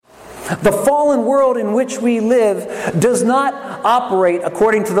The fallen world in which we live does not operate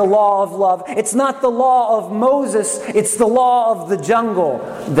according to the law of love. It's not the law of Moses, it's the law of the jungle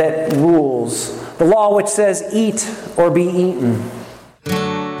that rules. The law which says, eat or be eaten.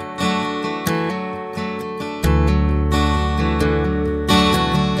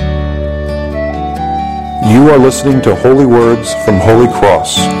 You are listening to Holy Words from Holy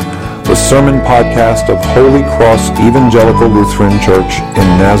Cross, the sermon podcast of Holy Cross Evangelical Lutheran Church in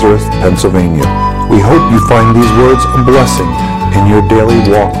Nazareth, Pennsylvania. We hope you find these words a blessing in your daily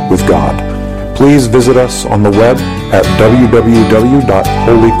walk with God. Please visit us on the web at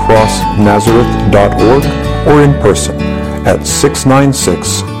www.holycrossnazareth.org or in person at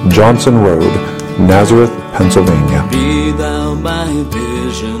 696 Johnson Road, Nazareth, Pennsylvania. Be thou my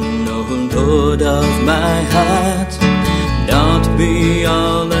vision, O Lord of my heart. Not be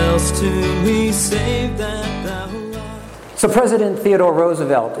all else to me, save that thou art. So President Theodore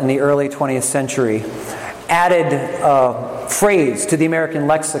Roosevelt in the early 20th century added a phrase to the American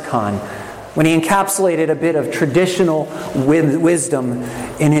lexicon when he encapsulated a bit of traditional wisdom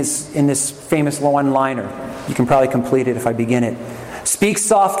in this famous one-liner. You can probably complete it if I begin it. Speak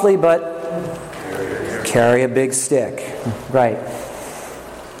softly, but carry a big stick. Right.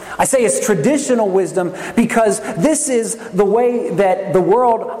 I say it's traditional wisdom because this is the way that the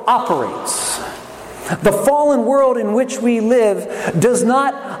world operates. The fallen world in which we live does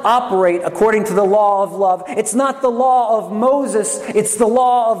not operate according to the law of love. It's not the law of Moses, it's the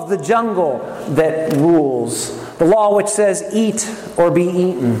law of the jungle that rules. The law which says, eat or be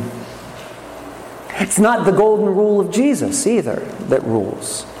eaten. It's not the golden rule of Jesus either that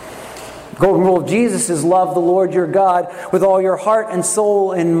rules. The golden rule of Jesus is love the Lord your God with all your heart and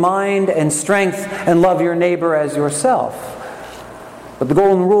soul and mind and strength, and love your neighbor as yourself. But the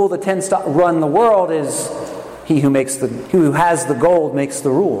golden rule that tends to run the world is he who has the gold makes the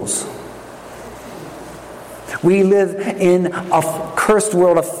rules. We live in a cursed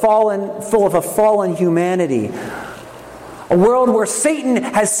world, full of a fallen humanity. A world where Satan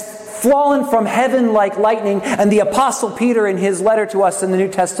has fallen from heaven like lightning, and the Apostle Peter in his letter to us in the New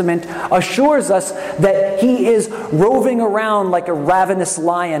Testament assures us that he is roving around like a ravenous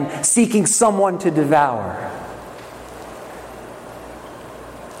lion, seeking someone to devour.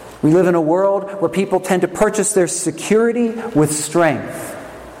 We live in a world where people tend to purchase their security with strength,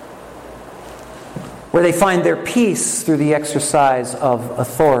 where they find their peace through the exercise of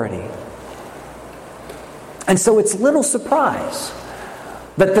authority. And so it's little surprise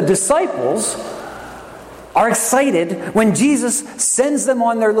that the disciples are excited when Jesus sends them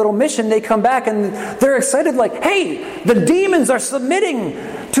on their little mission. They come back and they're excited like, hey, the demons are submitting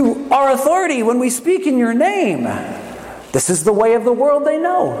to our authority when we speak in your name. This is the way of the world they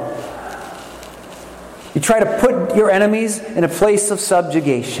know. You try to put your enemies in a place of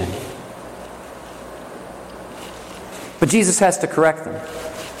subjugation. But Jesus has to correct them.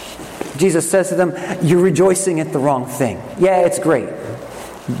 Jesus says to them, you're rejoicing at the wrong thing. Yeah, it's great.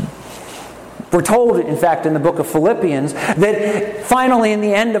 We're told, in fact, in the book of Philippians, that finally, in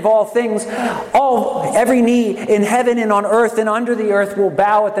the end of all things, every knee in heaven and on earth and under the earth will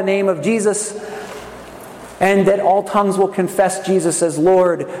bow at the name of Jesus, and that all tongues will confess Jesus as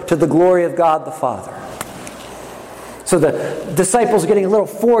Lord to the glory of God the Father. So the disciples are getting a little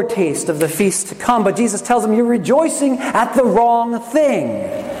foretaste of the feast to come, but Jesus tells them, you're rejoicing at the wrong thing.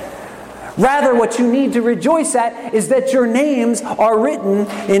 Rather, what you need to rejoice at is that your names are written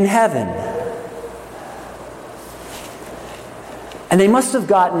in heaven. And they must have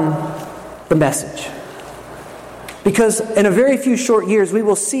gotten the message. Because in a very few short years, we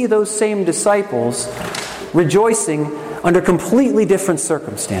will see those same disciples rejoicing under completely different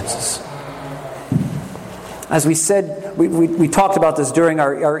circumstances. As we said, we talked about this during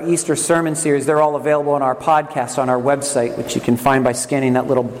our Easter sermon series. They're all available on our podcast on our website, which you can find by scanning that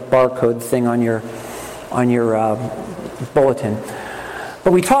little barcode thing on your bulletin.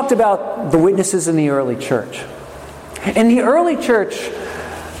 But we talked about the witnesses in the early church. In the early church,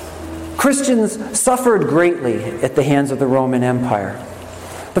 Christians suffered greatly at the hands of the Roman Empire.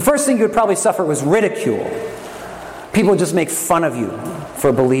 The first thing you would probably suffer was ridicule. People would just make fun of you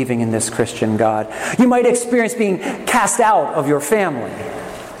for believing in this Christian God. You might experience being cast out of your family.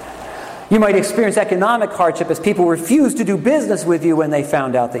 You might experience economic hardship as people refused to do business with you when they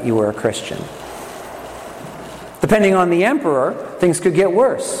found out that you were a Christian. Depending on the emperor, things could get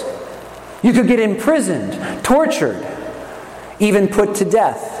worse. You could get imprisoned, tortured, even put to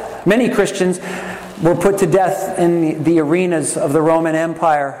death. Many Christians were put to death in the arenas of the Roman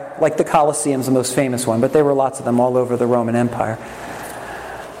Empire, like the Colosseum's the most famous one, but there were lots of them all over the Roman Empire.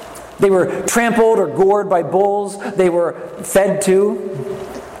 They were trampled or gored by bulls. They were fed to.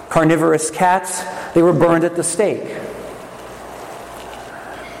 carnivorous cats, they were burned at the stake.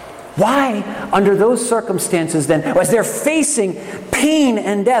 Why, under those circumstances then, as they're facing pain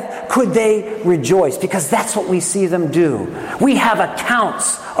and death, could they rejoice? Because that's what we see them do. We have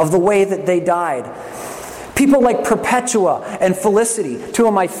accounts of the way that they died. People like Perpetua and Felicity, two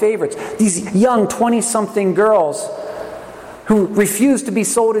of my favorites. These young 20-something girls who refused to be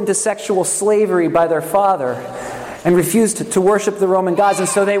sold into sexual slavery by their father and refused to worship the Roman gods, and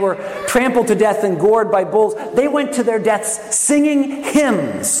so they were trampled to death and gored by bulls. They went to their deaths singing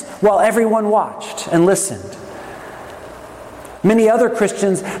hymns while everyone watched and listened. Many other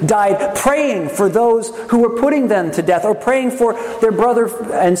Christians died praying for those who were putting them to death, or praying for their brother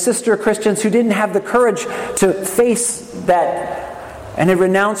and sister Christians who didn't have the courage to face that and had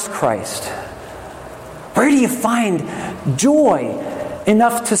renounced Christ. Where do you find joy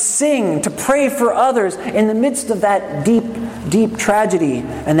enough to sing, to pray for others in the midst of that deep, deep tragedy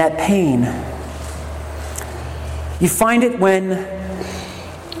and that pain? You find it when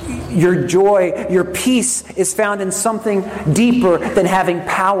your joy, your peace is found in something deeper than having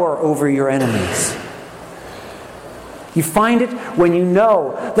power over your enemies. You find it when you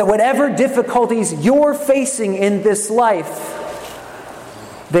know that whatever difficulties you're facing in this life,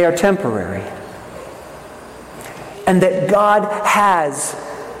 they are temporary. And that God has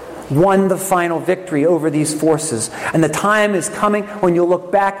won the final victory over these forces. And the time is coming when you'll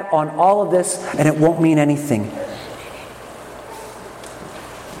look back on all of this and it won't mean anything.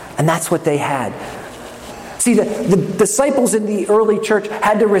 And that's what they had. See, the disciples in the early church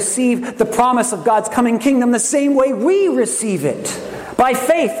had to receive the promise of God's coming kingdom the same way we receive it. By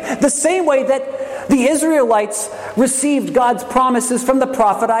faith. The same way that the Israelites received God's promises from the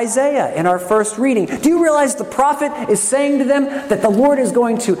prophet Isaiah in our first reading. Do you realize the prophet is saying to them that the Lord is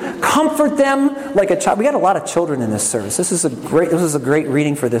going to comfort them like a child? We got a lot of children in this service. This is a great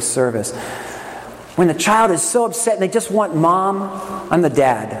reading for this service. When the child is so upset and they just want mom, I'm the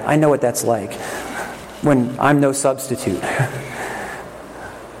dad. I know what that's like when I'm no substitute.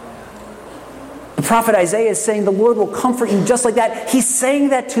 The prophet Isaiah is saying the Lord will comfort you just like that. He's saying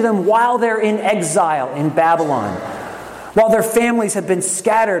that to them while they're in exile in Babylon. While their families have been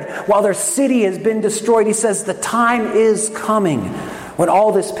scattered. While their city has been destroyed. He says the time is coming when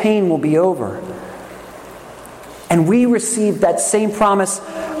all this pain will be over. And we receive that same promise,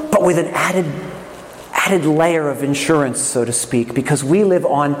 but with an added layer of insurance, so to speak, because we live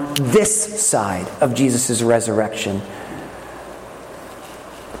on this side of Jesus' resurrection.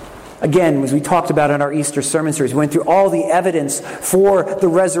 Again, as we talked about in our Easter sermon series, we went through all the evidence for the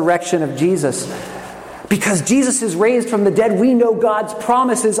resurrection of Jesus. Because Jesus is raised from the dead, we know God's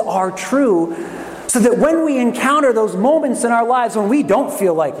promises are true, so that when we encounter those moments in our lives when we don't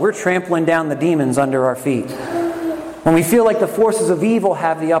feel like we're trampling down the demons under our feet, when we feel like the forces of evil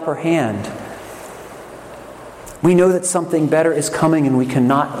have the upper hand, we know that something better is coming and we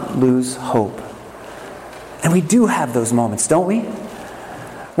cannot lose hope. And we do have those moments, don't we?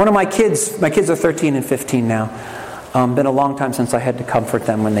 One of my kids are 13 and 15 now. Been a long time since I had to comfort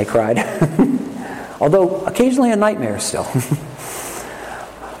them when they cried. Although occasionally a nightmare still.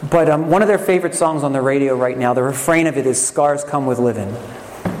 But one of their favorite songs on the radio right now, the refrain of it is "Scars come with living."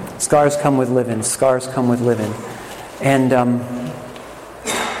 Scars come with living. Scars come with living. And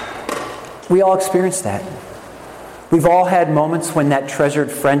we all experience that. We've all had moments when that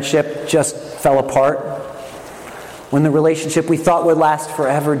treasured friendship just fell apart. When the relationship we thought would last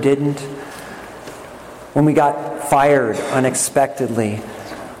forever didn't. When we got fired unexpectedly.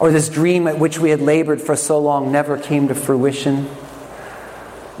 Or this dream at which we had labored for so long never came to fruition.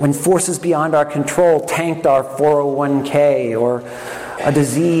 When forces beyond our control tanked our 401k, or a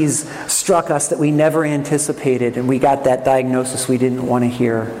disease struck us that we never anticipated and we got that diagnosis we didn't want to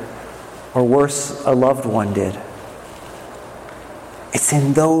hear. Or worse, a loved one did. It's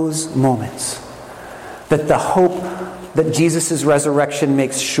in those moments that the hope that Jesus' resurrection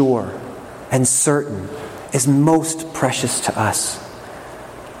makes sure and certain is most precious to us.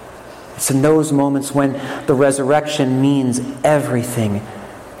 It's in those moments when the resurrection means everything,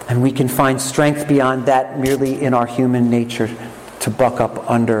 and we can find strength beyond that merely in our human nature to buck up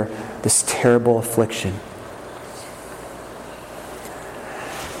under this terrible affliction.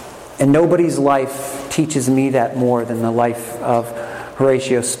 And nobody's life teaches me that more than the life of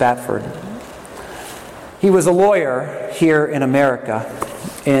Horatio Spafford. He was a lawyer here in America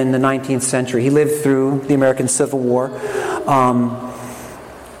in the 19th century. He lived through the American Civil War.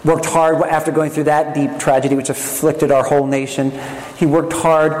 Worked hard after going through that deep tragedy which afflicted our whole nation. He worked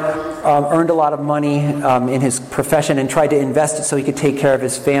hard, earned a lot of money in his profession, and tried to invest it so he could take care of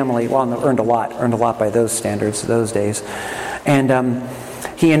his family. Well, earned a lot by those standards, those days. And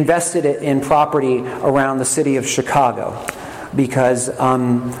he invested it in property around the city of Chicago. Because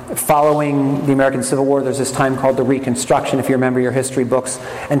following the American Civil War, there's this time called the Reconstruction, if you remember your history books,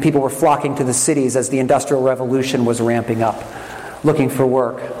 and people were flocking to the cities as the Industrial Revolution was ramping up, looking for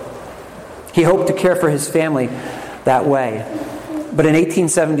work. He hoped to care for his family that way. But in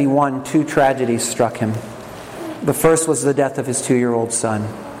 1871, two tragedies struck him. The first was the death of his 2-year-old son.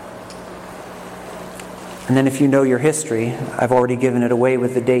 And then if you know your history, I've already given it away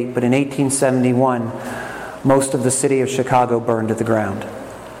with the date, but in 1871, most of the city of Chicago burned to the ground.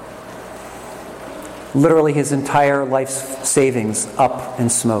 Literally his entire life's savings up in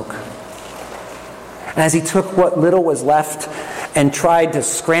smoke. And as he took what little was left and tried to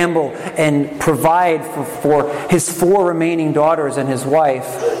scramble and provide for his 4 remaining daughters and his wife,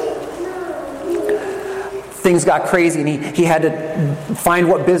 things got crazy, and he had to find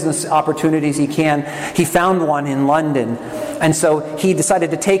what business opportunities he can. He found one in London. And so he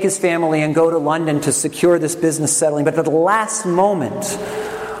decided to take his family and go to London to secure this business settling. But at the last moment,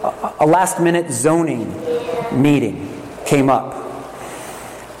 a last-minute zoning meeting came up.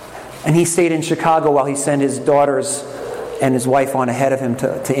 And he stayed in Chicago while he sent his daughters and his wife on ahead of him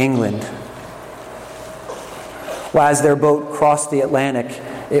to England. Well, as their boat crossed the Atlantic,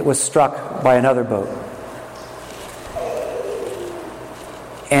 it was struck by another boat.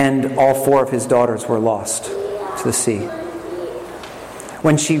 And all 4 of his daughters were lost to the sea.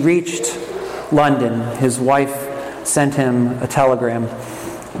 When she reached London, his wife sent him a telegram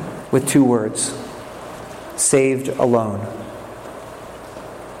with 2 words: saved alone.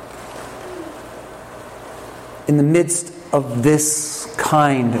 In the midst of this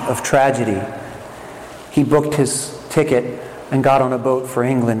kind of tragedy, he booked his ticket and got on a boat for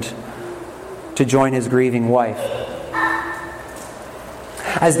England to join his grieving wife.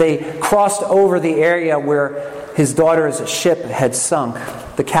 As they crossed over the area where his daughter's ship had sunk,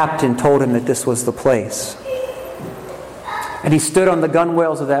 the captain told him that this was the place. And he stood on the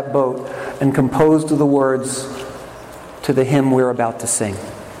gunwales of that boat and composed the words to the hymn we're about to sing.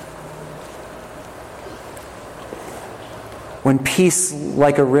 When peace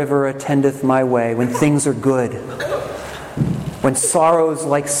like a river attendeth my way, when things are good, when sorrows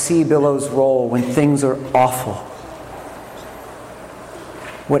like sea billows roll, when things are awful,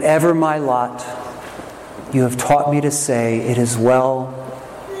 whatever my lot, you have taught me to say, it is well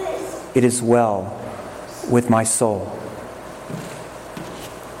with my soul.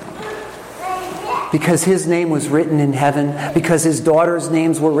 Because his name was written in heaven, because his daughters'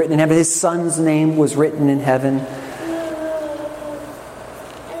 names were written in heaven, his son's name was written in heaven.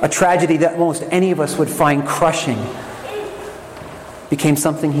 A tragedy that almost any of us would find crushing became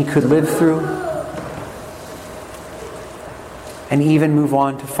something he could live through and even move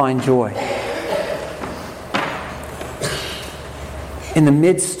on to find joy. In the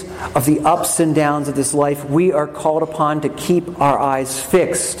midst of the ups and downs of this life, we are called upon to keep our eyes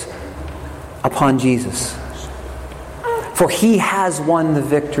fixed upon Jesus. For he has won the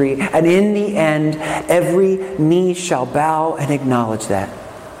victory, and in the end, every knee shall bow and acknowledge that.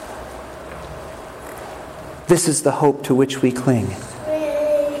 This is the hope to which we cling,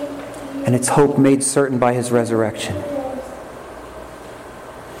 and it's hope made certain by his resurrection.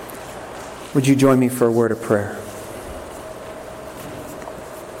 Would you join me for a word of prayer?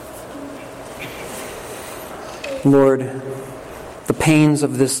 Lord, the pains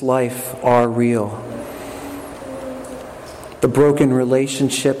of this life are real. The broken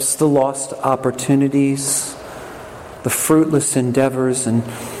relationships, the lost opportunities, the fruitless endeavors, and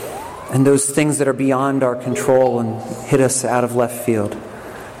those things that are beyond our control and hit us out of left field.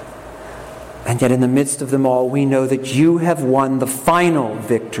 And yet in the midst of them all, we know that you have won the final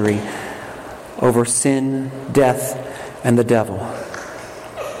victory over sin, death, and the devil.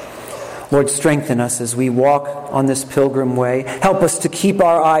 Lord, strengthen us as we walk on this pilgrim way. Help us to keep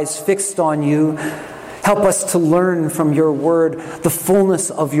our eyes fixed on you. Help us to learn from your word the fullness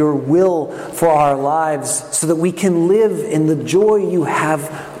of your will for our lives so that we can live in the joy you have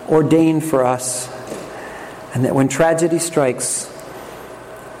ordained for us. And that when tragedy strikes,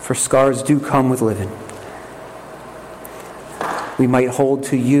 for scars do come with living, we might hold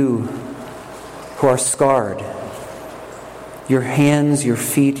to you who are scarred, your hands, your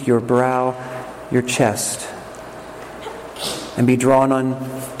feet, your brow, your chest, and be drawn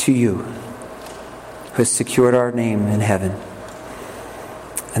on to you who has secured our name in heaven.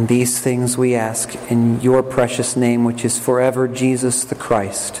 And these things we ask in your precious name, which is forever Jesus the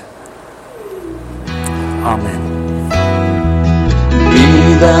Christ. Amen.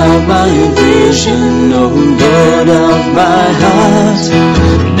 thou my vision, O Lord of my heart.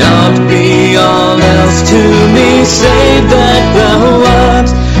 Not be all else to me, save that thou art.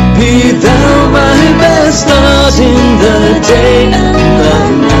 Be thou my best Lord in the day and the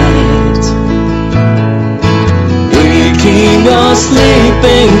night. Waking or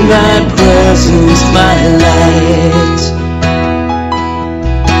sleeping, thy presence my light.